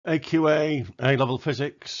AQA, A-level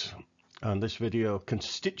physics, and this video,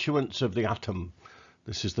 Constituents of the Atom.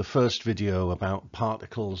 This is the first video about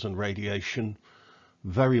particles and radiation.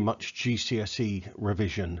 Very much GCSE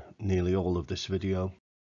revision, nearly all of this video.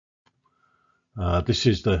 This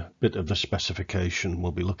is the bit of the specification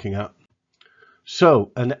we'll be looking at.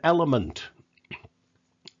 So, an element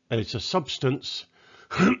is a substance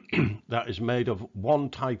that is made of one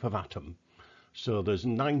type of atom. So there's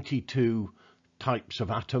 92 types of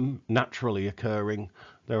atom naturally occurring.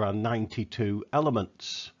 There are 92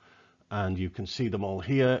 elements, and you can see them all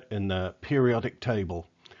here in the periodic table.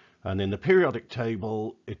 And in the periodic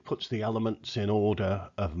table, it puts the elements in order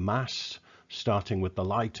of mass, starting with the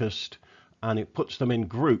lightest, and it puts them in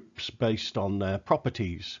groups based on their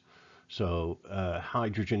properties. So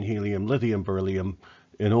hydrogen, helium, lithium, beryllium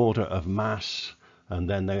in order of mass, and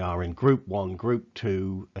then they are in group 1, group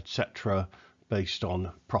 2, etc., based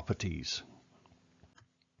on properties.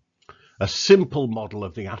 A simple model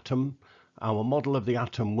of the atom. Our model of the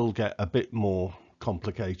atom will get a bit more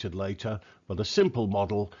complicated later, but a simple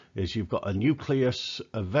model is you've got a nucleus,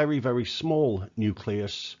 a very, very small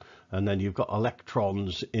nucleus, and then you've got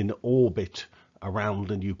electrons in orbit around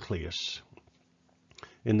the nucleus.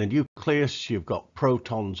 In the nucleus, you've got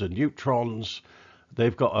protons and neutrons.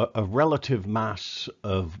 They've got a relative mass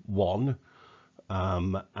of 1.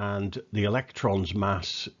 And the electron's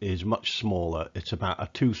mass is much smaller. It's about a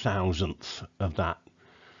 2,000th of that.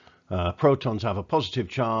 Protons have a positive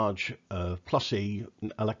charge, plus E.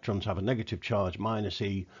 Electrons have a negative charge, minus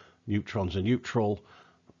E. Neutrons are neutral.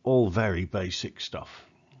 All very basic stuff.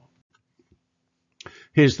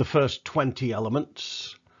 Here's the first 20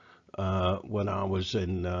 elements. When I was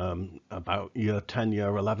in about year 10,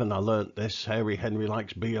 year 11, I learnt this. Harry Henry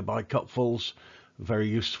likes beer by cupfuls. Very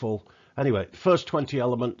useful. Anyway, first 20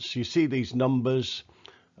 elements, you see these numbers.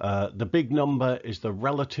 The big number is the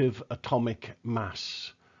relative atomic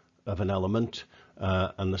mass of an element,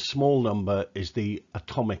 and the small number is the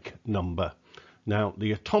atomic number. Now,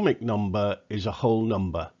 the atomic number is a whole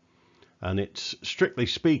number, and it's strictly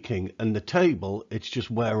speaking, in the table, it's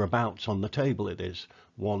just whereabouts on the table it is.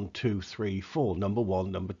 1, 2, 3, 4. Number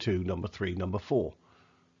 1, number 2, number 3, number 4.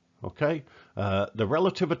 Okay, the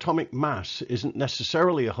relative atomic mass isn't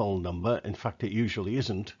necessarily a whole number. In fact, it usually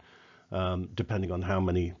isn't, depending on how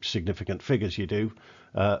many significant figures you do,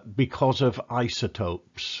 because of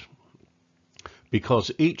isotopes.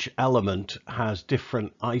 Because each element has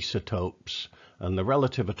different isotopes, and the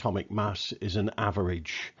relative atomic mass is an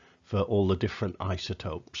average for all the different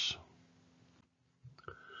isotopes.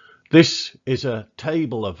 This is a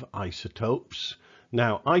table of isotopes.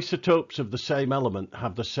 Now, isotopes of the same element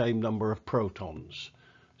have the same number of protons.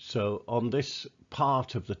 So on this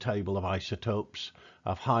part of the table of isotopes,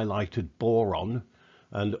 I've highlighted boron,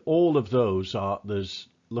 and all of those are, there's,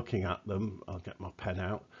 looking at them, I'll get my pen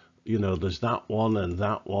out, you know, there's that one and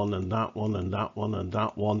that one and that one and that one and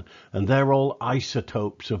that one, and they're all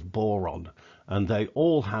isotopes of boron, and they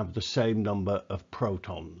all have the same number of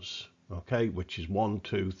protons, okay, which is 1,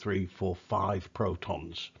 2, 3, 4, 5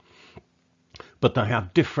 protons. But they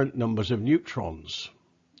have different numbers of neutrons.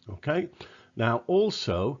 Okay, now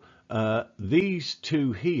also these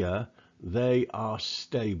two here, they are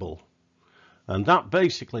stable, and that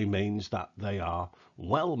basically means that they are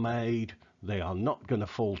well made. They are not going to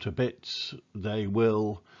fall to bits. They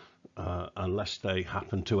will, unless they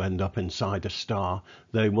happen to end up inside a star,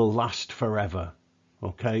 they will last forever.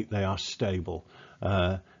 Okay, they are stable.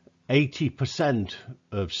 80%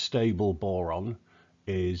 of stable boron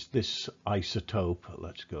is this isotope,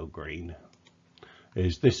 let's go green,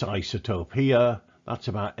 is this isotope here. That's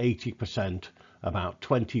about 80%, about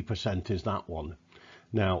 20% is that one.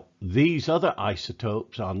 Now, these other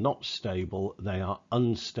isotopes are not stable, they are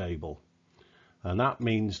unstable. And that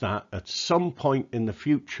means that at some point in the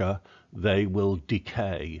future, they will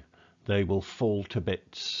decay, they will fall to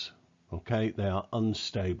bits, okay? They are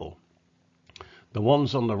unstable. The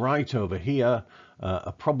ones on the right over here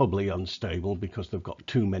are probably unstable because they've got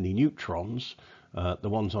too many neutrons. The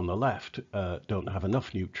ones on the left don't have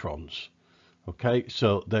enough neutrons. Okay,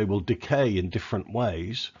 so they will decay in different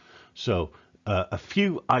ways. So a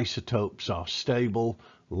few isotopes are stable,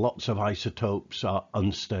 lots of isotopes are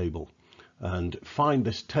unstable. And find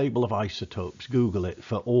this table of isotopes, Google it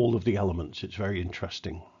for all of the elements. It's very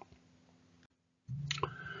interesting.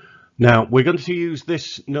 Now, we're going to use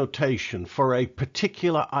this notation for a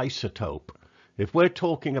particular isotope. If we're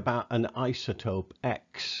talking about an isotope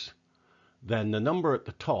X, then the number at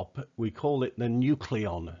the top, we call it the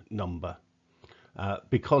nucleon number,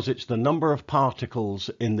 because it's the number of particles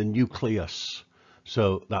in the nucleus.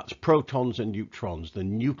 So that's protons and neutrons, the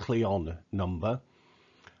nucleon number.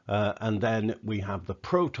 and then we have the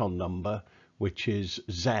proton number, which is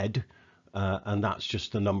Z, and that's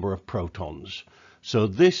just the number of protons. So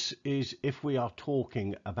this is if we are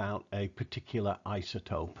talking about a particular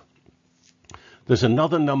isotope. There's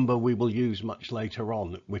another number we will use much later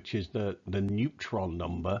on, which is the neutron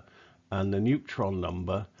number, and the neutron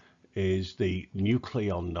number is the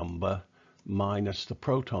nucleon number minus the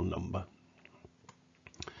proton number.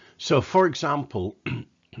 So for example,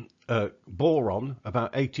 boron,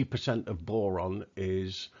 about 80% of boron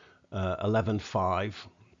is 11.5,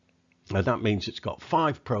 and that means it's got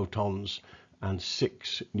 5 protons and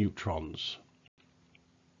 6 neutrons.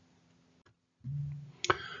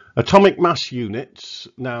 Atomic mass units.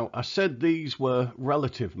 Now, I said these were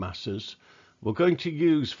relative masses. We're going to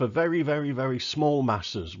use for very, very, very small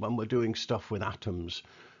masses when we're doing stuff with atoms.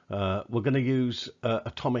 We're going to use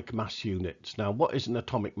atomic mass units. Now, what is an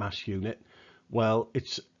atomic mass unit? Well,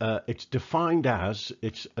 it's defined as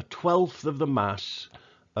it's a 1/12 of the mass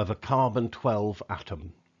of a carbon-12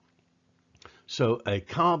 atom. So a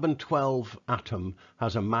carbon-12 atom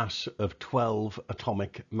has a mass of 12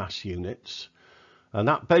 atomic mass units. And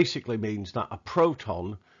that basically means that a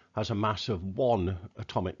proton has a mass of 1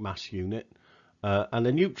 atomic mass unit, and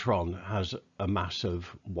a neutron has a mass of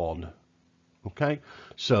 1. Okay,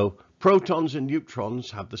 so protons and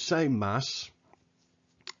neutrons have the same mass,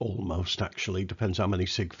 almost actually, depends how many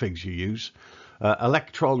sig figs you use.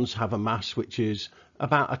 Electrons have a mass which is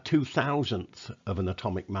about a 2,000th of an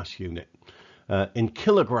atomic mass unit. In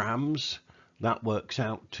kilograms, that works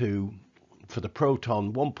out to, for the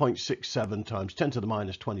proton, 1.67 times 10 to the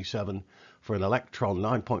minus 27. For an electron,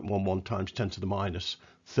 9.11 times 10 to the minus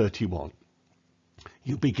 31.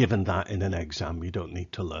 You'll be given that in an exam. You don't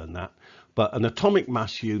need to learn that. But an atomic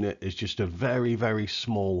mass unit is just a very, very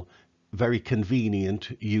small, very convenient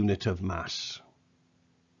unit of mass.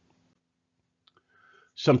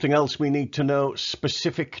 Something else we need to know,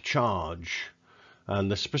 specific charge.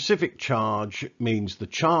 And the specific charge means the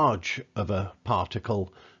charge of a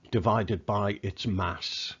particle divided by its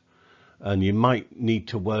mass. And you might need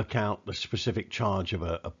to work out the specific charge of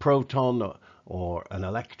a proton or an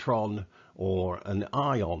electron or an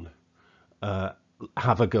ion.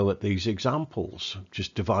 Have a go at these examples.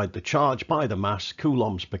 Just divide the charge by the mass,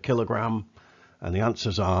 coulombs per kilogram, and the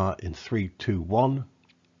answers are in 3, 2, 1.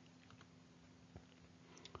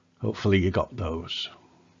 Hopefully you got those.